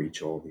each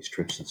all these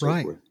trips and so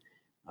Right. forth.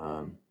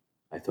 Um,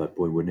 I thought,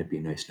 boy, wouldn't it be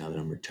nice now that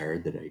I'm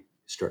retired that I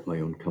start my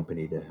own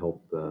company to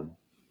help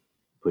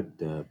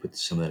put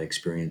some of that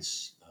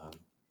experience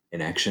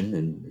in action,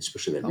 and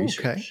especially that Oh,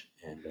 okay. research.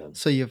 And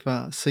So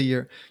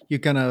you're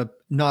gonna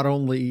not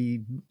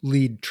only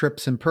lead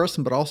trips in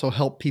person, but also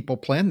help people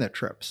plan their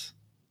trips.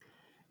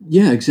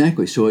 yeah,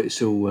 exactly.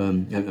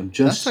 I'm That's a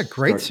just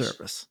great starting.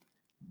 service.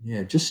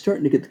 Yeah, just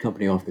starting to get the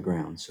company off the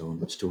ground. So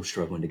I'm still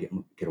struggling to get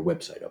a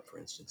website up, for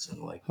instance, and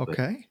the like.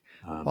 Okay.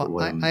 But Well,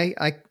 what I'm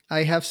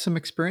I have some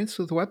experience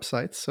with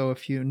websites, so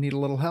if you need a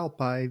little help,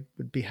 I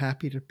would be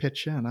happy to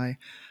pitch in.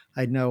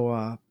 I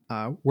know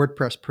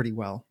WordPress pretty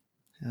well,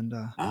 and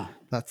ah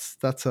that's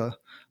a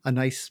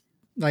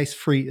nice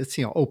free. It's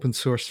open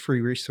source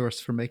free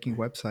resource for making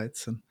right.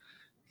 websites, and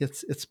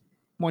it's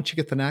once you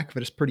get the knack of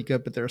it, it's pretty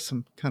good. But there are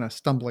some kind of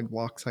stumbling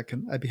blocks.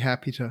 I'd be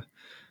happy to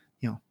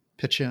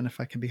pitch in if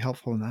I can be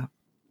helpful in that.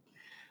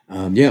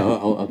 Yeah,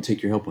 I'll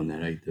take your help on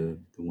that. The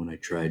one I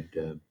tried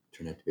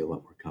turned out to be a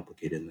lot more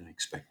complicated than I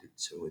expected.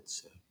 So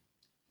it's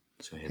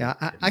so I Yeah,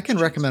 had I much can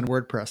chance. recommend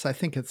WordPress. I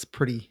think it's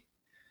pretty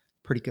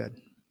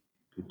good.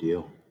 Good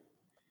deal.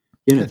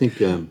 Yeah, and I Good.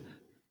 think.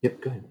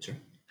 Yep. Go ahead. Sorry.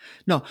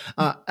 No,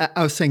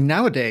 I was saying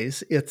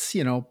nowadays it's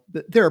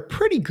there are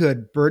pretty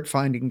good bird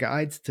finding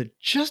guides to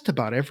just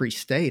about every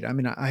state. I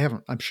mean, I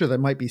haven't. I'm sure there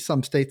might be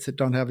some states that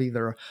don't have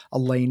either a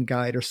lane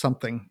guide or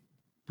something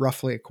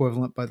roughly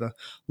equivalent by the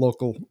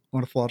local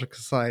ornithological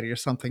society or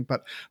something.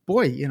 But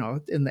boy,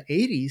 in the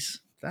 '80s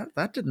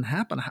that didn't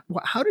happen.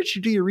 How did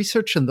you do your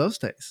research in those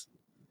days?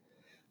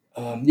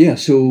 Yeah.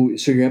 So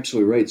you're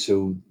absolutely right.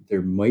 So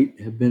there might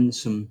have been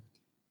some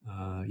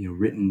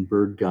written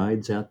bird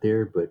guides out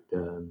there, but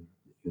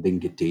they can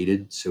get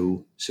dated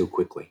so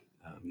quickly.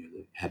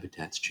 The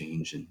habitats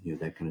change and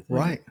that kind of thing,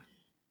 Right.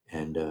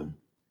 and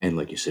and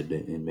like you said,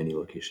 in many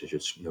locations,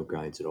 there's no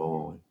guides at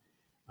all.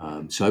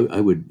 So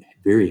I would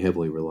very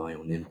heavily rely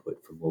on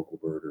input from local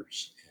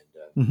birders,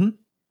 Hmm.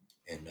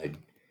 and I'd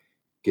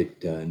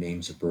get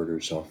names of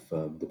birders off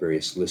the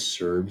various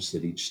listservs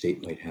that each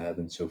state might have,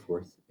 and so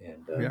forth,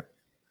 and Yeah.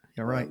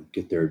 Yeah. Right.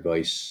 get their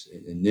advice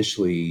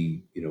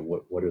initially.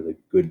 What are the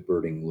good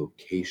birding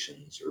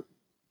locations or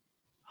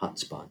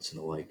hotspots and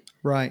the like,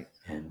 Right.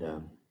 and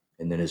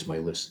and then as my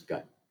list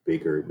got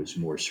bigger, it was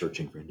more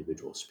searching for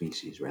individual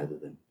species rather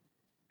than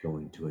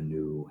going to a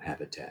new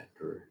habitat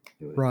or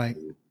a Right.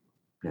 new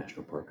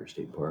national park or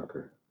state park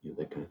or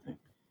that kind of thing.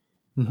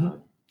 Hmm. Uh,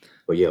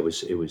 but yeah, it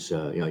was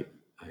the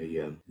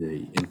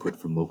input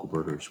from local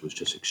birders was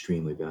just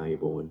extremely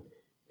valuable,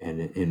 and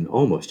in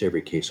almost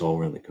every case all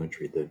around the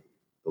country, the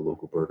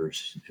local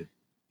birders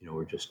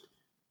were just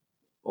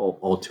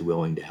all too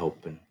willing to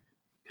help and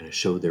kind of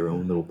show their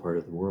own little part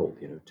of the world,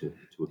 to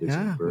a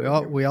visiting Yeah. bird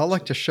and We everything. all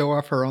like So to show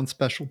off our own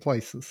special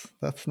places.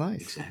 That's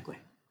nice. exactly,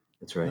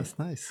 That's right. That's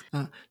nice.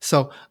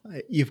 So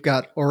you've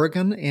got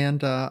Oregon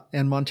and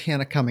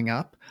Montana coming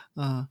up.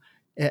 Uh,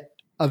 eh,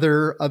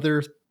 other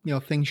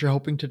things you're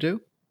hoping to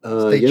do?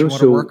 States you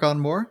want to work So on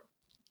more?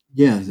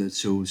 yeah,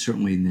 so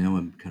certainly now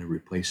I'm kind of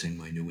replacing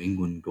my New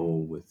England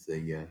goal with the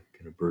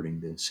kind of birding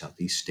the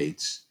southeast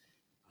states,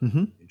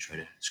 Hmm. and try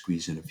to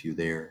squeeze in a few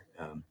there.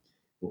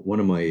 One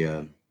of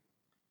my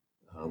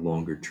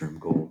longer term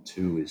goal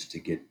too is to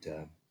get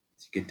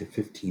to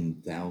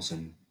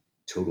 15,000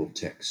 total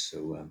ticks.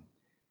 So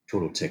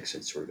total ticks,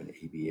 that's sort of an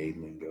ABA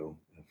lingo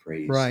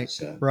phrase, Right,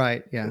 is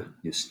right, yeah,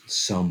 just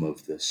sum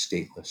of the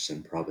state lists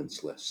and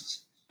province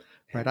lists.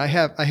 right. And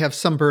I have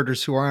some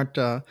birders who aren't,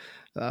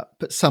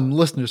 but some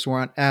listeners who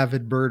aren't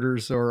avid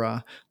birders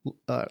or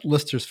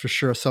listers for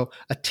sure. So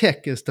a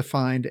tick is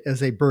defined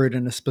as a bird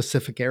in a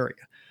specific area.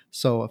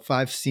 So if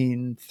I've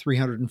seen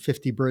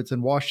 350 birds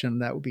in Washington,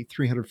 that would be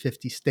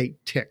 350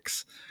 state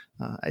ticks.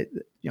 I,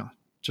 you know,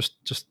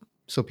 just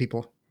so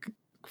people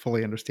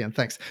fully understand.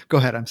 Thanks. Go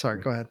ahead. I'm sorry.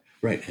 right, Go ahead.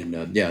 right.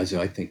 And yeah, so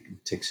I think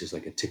ticks is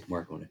like a tick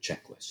mark on a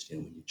checklist. You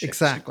know, when you check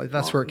Exactly. something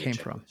That's off where it on the came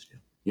from. checklist.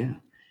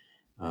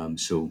 Yeah.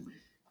 So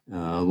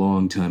a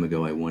long time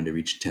ago, I wanted to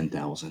reach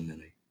 10,000,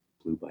 and I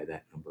blew by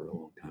that number a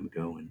long time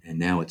ago. And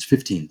now it's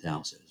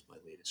 15,000 is my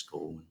latest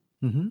goal.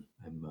 And Hmm.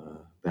 I'm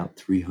about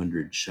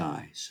 300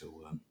 shy.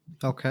 So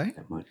Okay.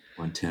 that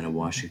Montana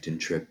Washington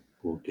trip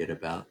will get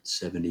about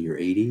 70 or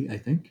 80, I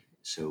think.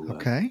 So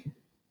Okay.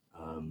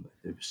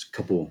 there's a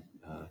couple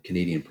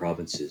Canadian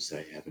provinces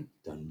that I haven't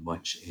done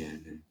much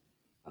in.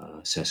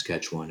 And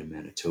Saskatchewan and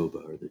Manitoba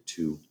are the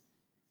two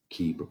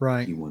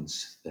Right. key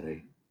ones that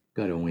I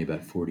got only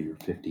about 40 or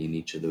 50 in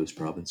each of those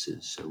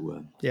provinces.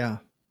 So Yeah.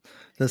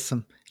 There's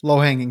some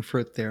low hanging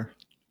fruit there.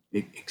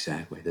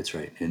 exactly, that's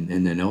right. And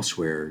then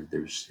elsewhere,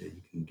 there's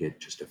you can get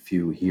just a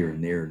few here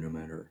and there, no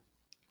matter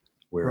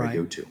where I Right.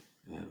 go to.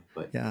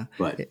 But Yeah.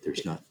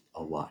 there's not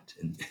a lot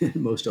in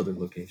most other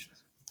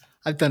locations.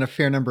 I've done a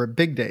fair number of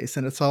big days,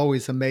 and it's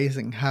always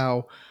amazing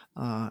how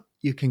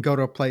you can go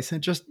to a place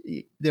and just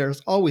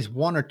there's always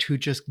one or two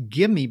just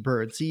gimme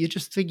birds. You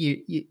just figure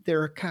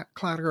they're a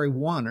category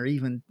one or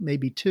even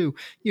maybe two.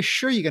 You're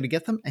sure you're going to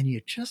get them, and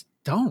you just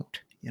don't.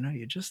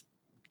 You just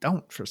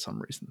don't for some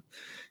reason.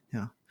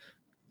 Yeah.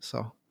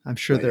 So I'm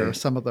sure Right. there are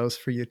some of those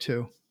for you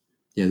too.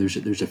 Yeah,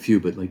 there's a few,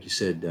 but like you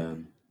said,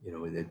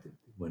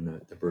 when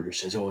the birder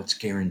says, "Oh, it's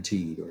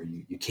guaranteed," or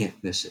you can't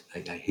miss it.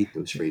 I hate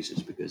those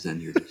phrases because then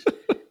you're just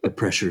the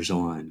pressure's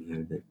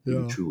on, that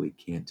you Yeah. truly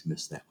can't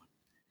miss that one.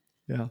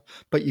 Yeah.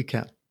 But you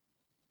can.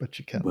 But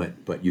you can.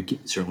 But you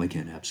certainly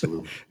can,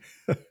 absolutely.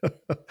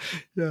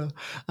 Yeah.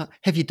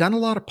 Have you done a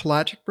lot of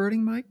pelagic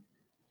birding, Mike?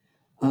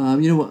 A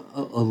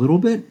little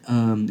bit.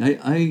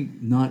 I'm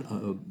not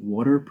a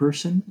water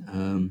person,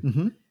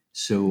 Hmm.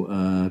 so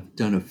I've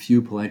done a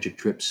few pelagic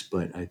trips,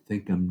 but I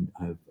think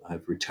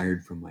I've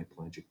retired from my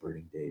pelagic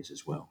birding days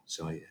as well.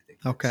 So I think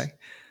Okay.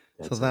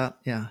 So that's that,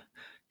 yeah.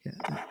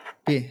 Yeah.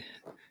 Be,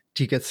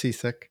 do you get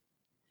seasick?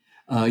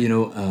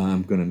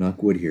 I'm going to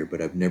knock wood here,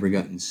 but I've never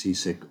gotten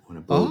seasick on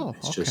a boat. Oh,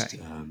 It's just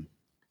okay.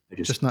 I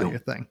Just just not don't, your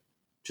thing.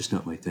 just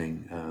not my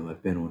thing.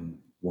 I've been on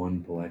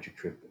one pelagic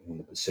trip on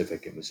the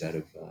Pacific. It was out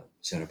of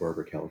Santa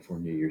Barbara,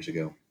 California, years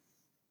ago,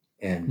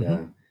 and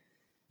Hmm.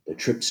 the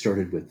trip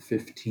started with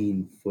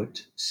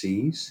 15-foot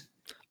seas,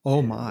 Oh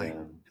and my.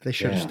 They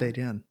should have yeah, stayed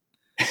in.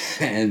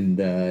 and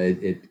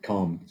it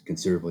calmed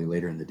considerably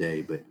later in the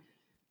day, but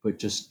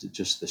just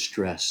the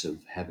stress of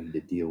having to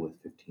deal with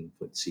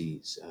 15-foot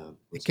seas It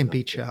was can enough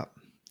beat you to. up.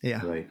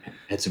 Yeah. Right,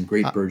 had some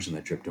great Uh, birds on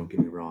that trip. Don't get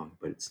me wrong,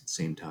 but it's at the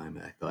same time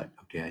I thought,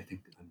 okay, I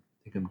think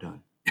I'm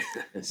done.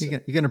 So you're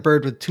going to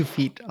bird with 2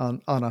 feet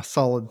on a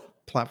solid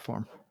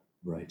platform.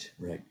 right,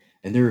 right,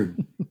 and there are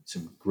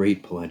some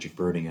great pelagic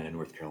birding out of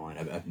North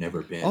Carolina. I've never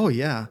Oh been.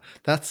 yeah.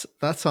 That's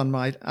on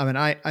my, I mean,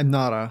 I'm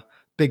not a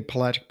big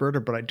pelagic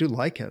birder, but I do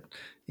like it.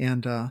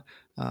 And uh,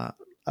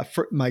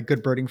 my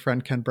good birding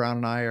friend Ken Brown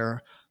and I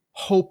are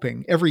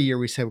hoping every year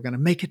we say we're going to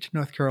make it to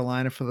North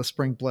Carolina for the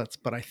spring blitz,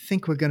 but I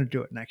think we're going to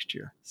do it next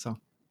year. So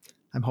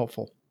I'm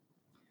hopeful.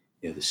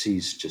 Yeah, the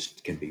seas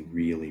just can be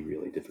really,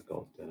 really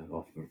difficult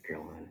off North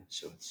Carolina.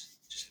 So it's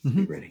just have to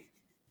be Hmm. ready.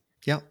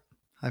 Yeah,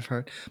 I've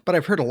heard, but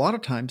I've heard a lot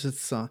of times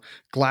it's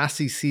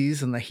glassy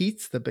seas and the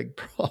heat's the big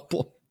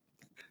problem.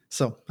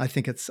 So I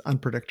think it's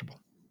unpredictable.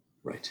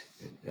 Right.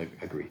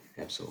 Agreed.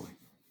 Absolutely.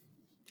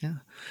 Yeah.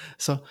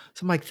 So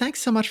Mike, thanks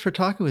so much for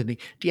talking with me.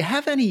 Do you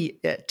have any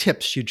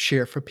tips you'd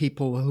share for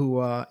people who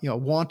are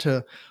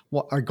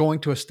going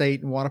to a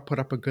state and want to put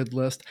up a good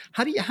list?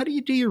 How do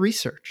you do your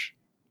research?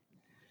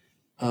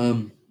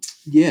 Um,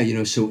 yeah,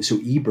 so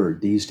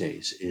eBird these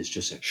days is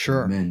just a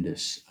Sure.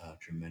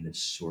 tremendous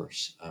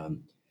source.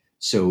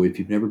 So if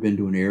you've never been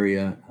to an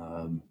area,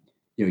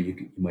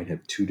 you might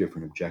have two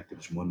different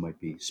objectives. One might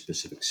be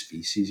specific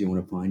species you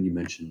want to find. You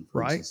mentioned,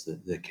 for Right.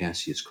 instance, the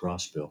Cassius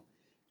crossbill,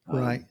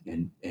 Right.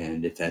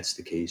 and if that's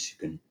the case, you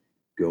can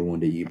go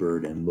onto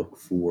eBird and look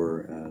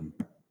for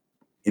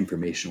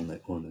information on the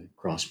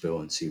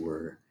crossbill and see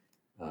where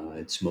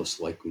it's most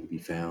likely to be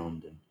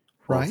found. And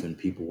Right. often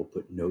people will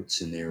put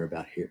notes in there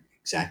about here.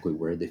 exactly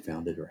where they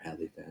found it or how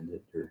they found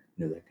it, or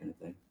that kind of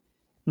thing.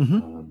 Mm-hmm.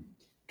 Um,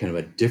 Kind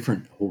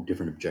of whole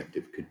different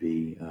objective could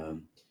be,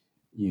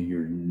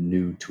 you're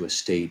new to a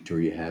state,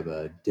 or you have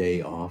a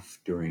day off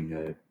during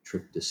a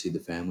trip to see the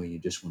family. You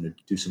just want to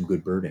do some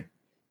good birding,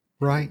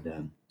 Right.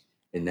 and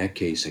in that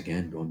case,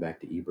 again, going back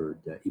to eBird,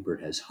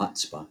 eBird has hot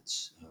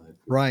spots. If you're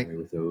Right.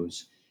 familiar with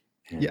those,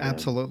 Yeah, and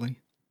absolutely.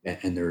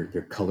 and they're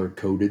color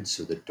coded,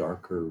 so the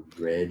darker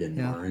red and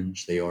Yeah.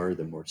 orange they are,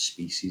 the more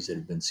species that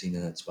have been seen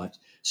in that spot.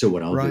 So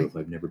what I'll do Right. if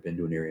I've never been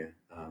to an area,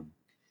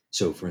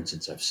 so for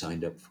instance, I've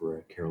signed up for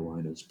a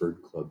Carolinas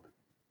Bird Club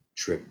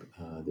trip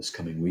this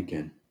coming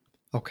weekend,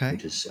 Okay.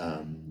 which is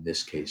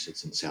this case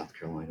it's in South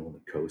Carolina on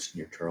the coast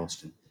near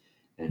Charleston,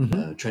 and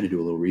Mm-hmm. trying to do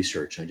a little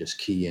research. I just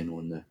key in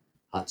on the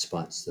hot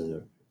spots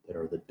that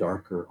are the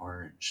darker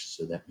orange,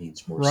 so that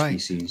means more Right.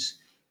 species,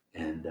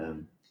 and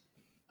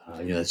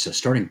that's a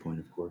starting point,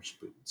 of course,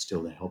 but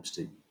still that helps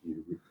to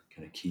you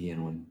kind of key in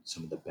on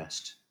some of the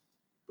best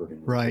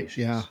birding Right.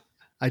 Yeah. locations.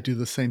 I do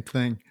the same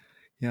thing.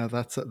 Yeah,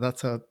 that's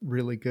a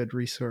really good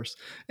resource.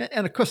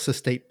 And of course the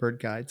state bird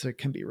guides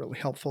can be really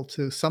helpful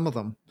too. Some of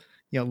them,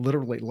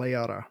 literally lay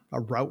out a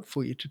route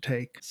for you to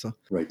take. So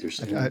Right, there's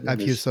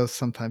I've used there's those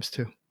sometimes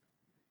too.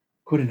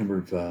 quite a number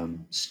of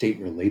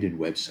state-related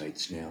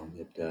websites now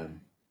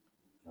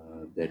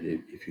that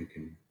if you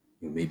can,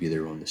 maybe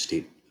they're on the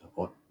state,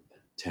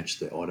 attach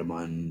the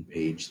Audubon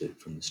page that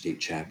from the state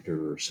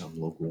chapter or some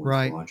local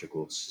Right.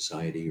 ornithological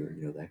society, or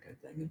that kind of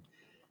thing,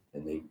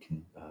 and they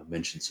can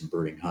mention some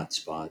birding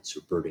hotspots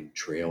or birding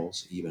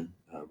trails, even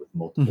with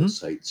multiple Hmm.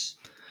 sites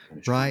kind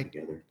of strung Right.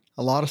 together.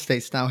 A lot of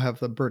states now have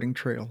the birding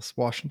trails.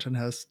 Washington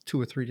has 2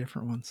 or 3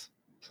 different ones.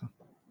 So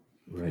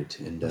Right,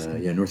 and that's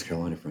good. yeah, North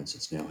Carolina, for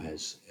instance, now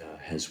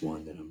has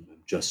one that I'm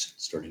just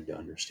starting to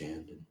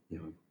understand, and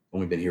I've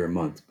only been here a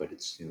month, but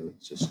it's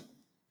just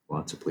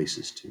lots of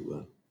places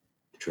to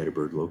try to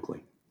bird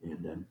locally,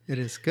 and It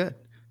is good.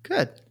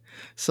 Good.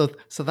 So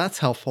that's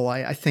helpful.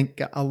 I think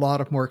a lot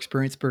of more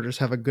experienced birders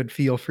have a good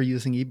feel for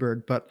using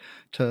eBird, but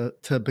to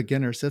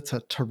beginners, it's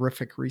a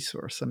terrific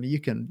resource. I mean, you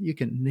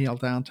can nail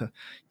down to,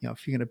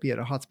 if you're going to be at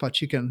a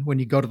hotspot, you can when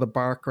you go to the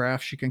bar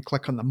graphs, you can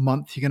click on the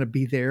month you're going to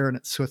be there, and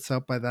it sorts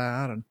out by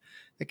that, and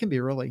it can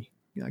be really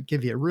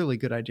give you a really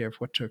good idea of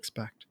what to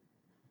expect.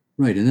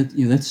 right, and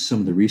that's some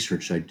of the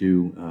research I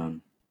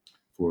do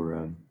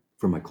for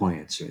for my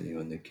clients.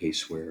 In the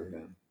case where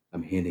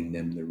I'm handing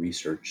them the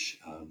research,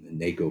 and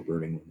they go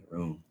birding on their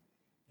own,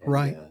 and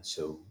Right.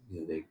 so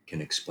they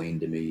can explain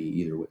to me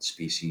either what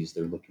species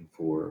they're looking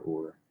for,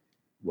 or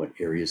what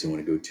areas they want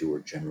to go to, or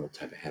general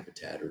type of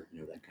habitat, or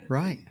that kind of thing.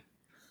 Right. And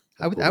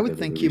I I'll would pull I would together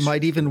the think you might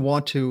research for even them.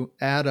 want to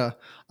add a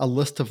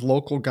list of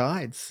local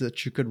guides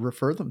that you could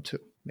refer them to,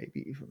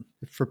 maybe even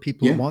for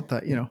people who Yeah, want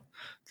that. yeah,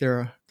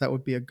 That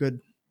would be a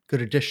good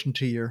addition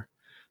to your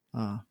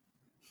uh,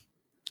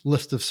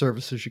 list of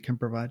services you can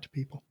provide to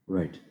people.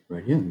 right,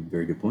 right. Yeah,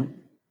 very good point.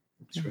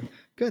 That's Yeah, right.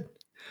 good.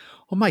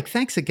 Well, Mike,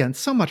 thanks again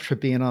so much for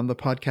being on the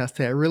podcast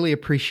today. I really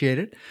appreciate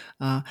it.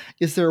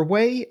 Is there a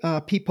way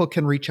people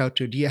can reach out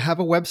to? Do you have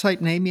a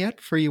website name yet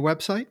for your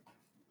website?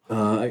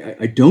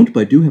 I don't,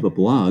 but I do have a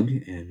blog,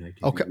 and I can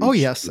be Okay. Oh,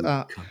 reached yes. through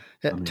Tell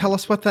common.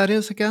 us what that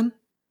is again.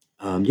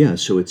 Yeah,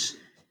 so it's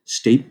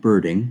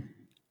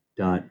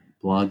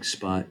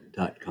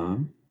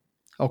statebirding.blogspot.com.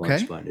 Okay.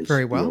 Blogspot is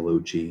Very well.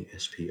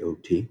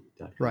 blogspot.com.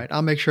 Right.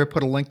 I'll make sure I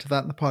put a link to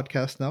that in the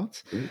podcast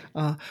notes. Great.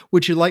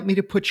 Would you like me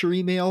to put your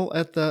email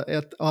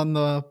on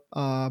the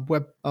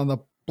web on the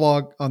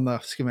blog on the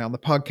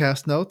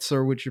podcast notes,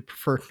 or would you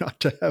prefer not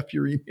to have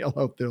your email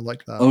out there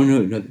like that? Oh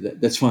no, no,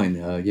 that's fine.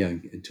 Yeah,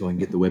 until I can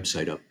get the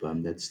website up,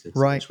 that's the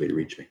Right. best way to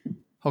reach me.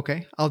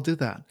 Okay. I'll do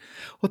that.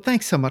 Well,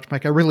 thanks so much,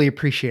 Mike. I really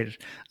appreciate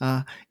it.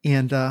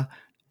 And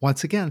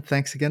once again,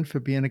 thanks again for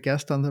being a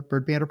guest on the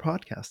Bird Banter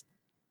podcast.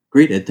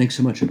 Great, Ed. Thanks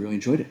so much. I really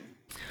enjoyed it.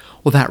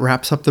 Well, that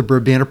wraps up the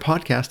Bird Banter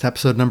podcast,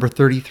 episode number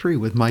 33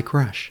 with Mike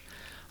Rush.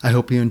 I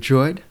hope you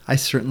enjoyed. I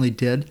certainly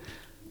did.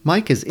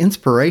 Mike is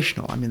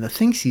inspirational. I mean, the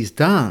things he's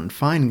done,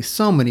 finding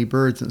so many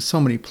birds in so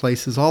many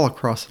places all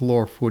across the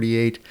lower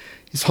 48.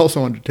 He's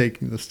also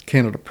undertaking the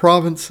Canada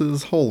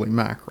provinces. Holy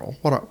mackerel,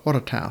 what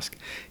a task.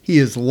 He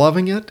is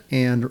loving it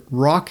and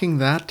rocking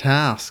that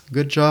task.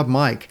 Good job,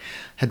 Mike.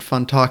 Had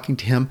fun talking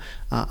to him.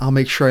 I'll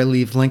make sure I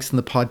leave links in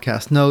the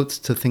podcast notes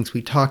to things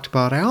we talked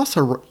about. I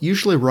also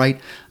usually write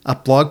a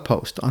blog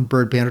post on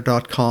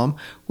birdbanter.com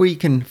where you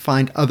can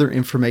find other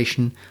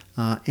information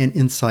and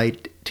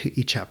insight to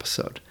each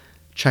episode.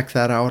 Check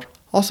that out.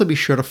 Also, be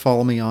sure to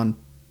follow me on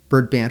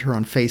Bird Banter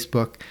on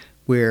Facebook,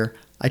 where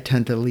I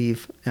tend to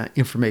leave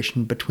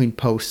information between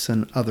posts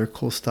and other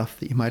cool stuff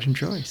that you might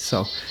enjoy.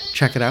 So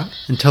check it out.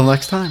 Until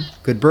next time,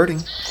 good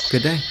birding.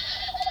 Good day.